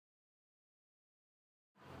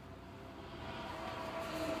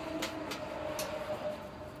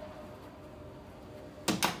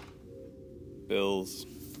Bills,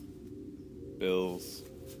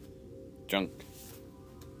 junk,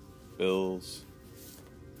 bills.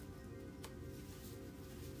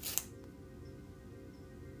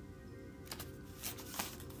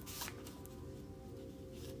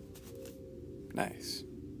 Nice.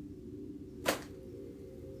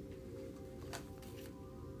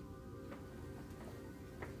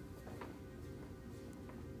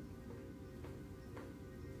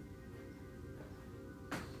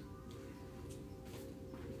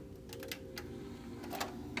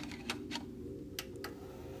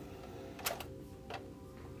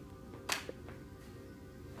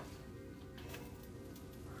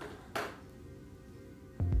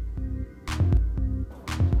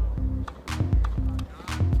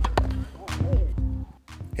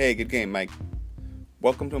 Hey, good game, Mike.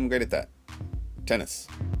 Welcome to I'm Great at That. Tennis.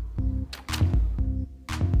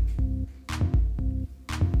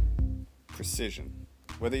 Precision.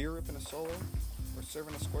 Whether you're ripping a solo or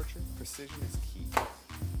serving a scorcher, precision is key.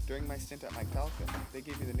 During my stint at Mike Falcon, they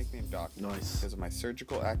gave me the nickname Doc because of my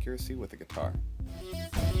surgical accuracy with the guitar.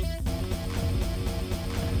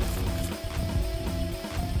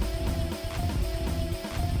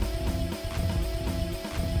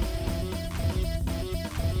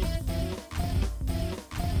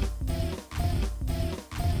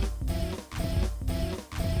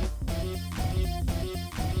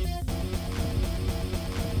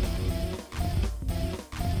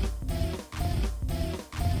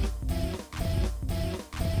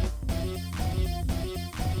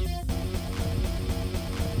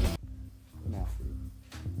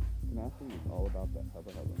 Tenacity is all about that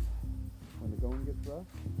hubba. When the going gets rough,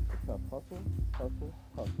 it's tough hustle.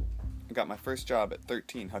 I got my first job at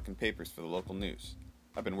 13 hucking papers for the local news.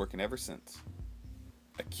 I've been working ever since.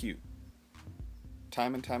 Acute.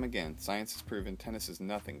 Time and time again, science has proven tennis is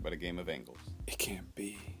nothing but a game of angles. It can't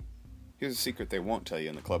be. Here's a secret they won't tell you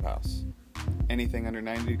in the clubhouse. Anything under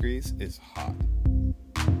 90 degrees is hot.